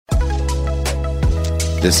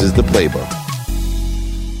This is the playbook.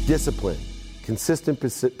 Discipline, consistent,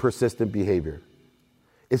 persistent behavior.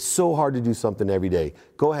 It's so hard to do something every day.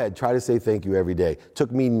 Go ahead, try to say thank you every day.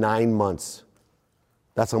 Took me 9 months.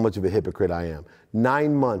 That's how much of a hypocrite I am.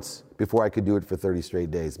 9 months before I could do it for 30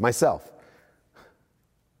 straight days, myself.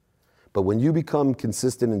 But when you become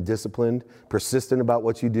consistent and disciplined, persistent about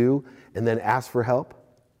what you do, and then ask for help,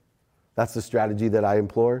 that's the strategy that I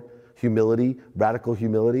implore. Humility, radical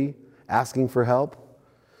humility, asking for help.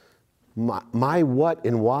 My what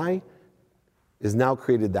and why is now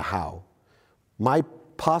created the how. My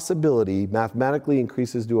possibility mathematically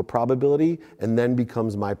increases to a probability and then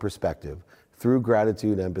becomes my perspective through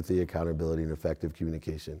gratitude, empathy, accountability, and effective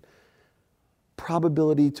communication.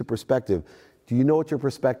 Probability to perspective. Do you know what your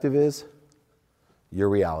perspective is? Your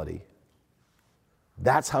reality.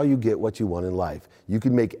 That's how you get what you want in life. You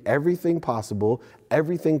can make everything possible,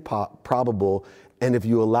 everything probable, and if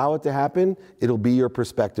you allow it to happen, it'll be your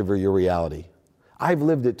perspective or your reality. I've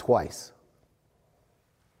lived it twice.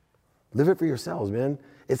 Live it for yourselves, man.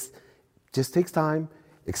 It just takes time,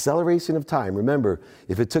 acceleration of time. Remember,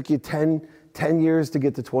 if it took you 10 years to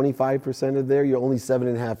get to 25% of there, you're only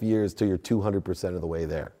 7.5 years till you're 200% of the way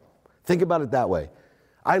there. Think about it that way.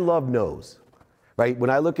 I love no's, right?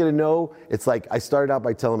 When I look at a no, it's like I started out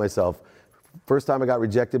by telling myself, first time I got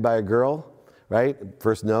rejected by a girl, right?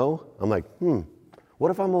 First no, I'm like, what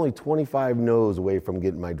if I'm only 25 no's away from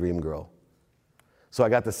getting my dream girl? So I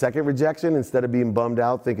got the second rejection. Instead of being bummed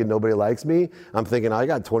out thinking nobody likes me, I'm thinking I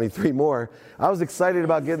got 23 more. I was excited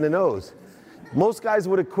about getting the no's. Most guys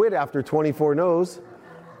would have quit after 24 no's,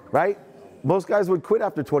 right? Most guys would quit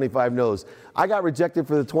after 25 no's. I got rejected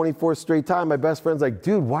for the 24th straight time. My best friend's like,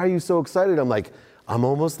 dude, why are you so excited? I'm like, I'm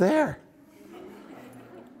almost there.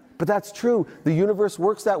 But that's true. The universe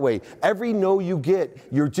works that way. Every no you get,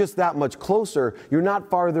 you're just that much closer. You're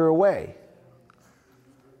not farther away.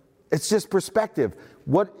 It's just perspective.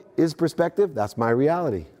 What is perspective? That's my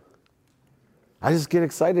reality. I just get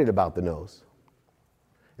excited about the no's.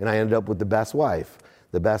 And I ended up with the best wife,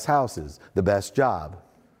 the best houses, the best job.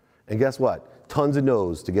 And guess what? Tons of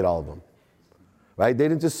no's to get all of them. Right? They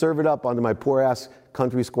didn't just serve it up onto my poor-ass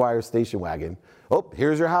country squire station wagon. Oh,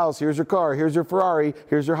 here's your house, here's your car, here's your Ferrari,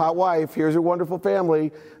 here's your hot wife, here's your wonderful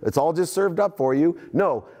family. It's all just served up for you.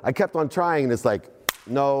 No, I kept on trying, and it's like,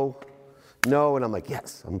 no, and I'm like,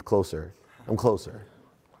 yes, I'm closer.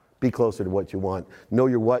 Be closer to what you want. Know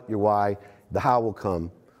your what, your why. The how will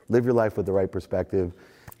come. Live your life with the right perspective.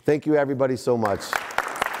 Thank you, everybody, so much.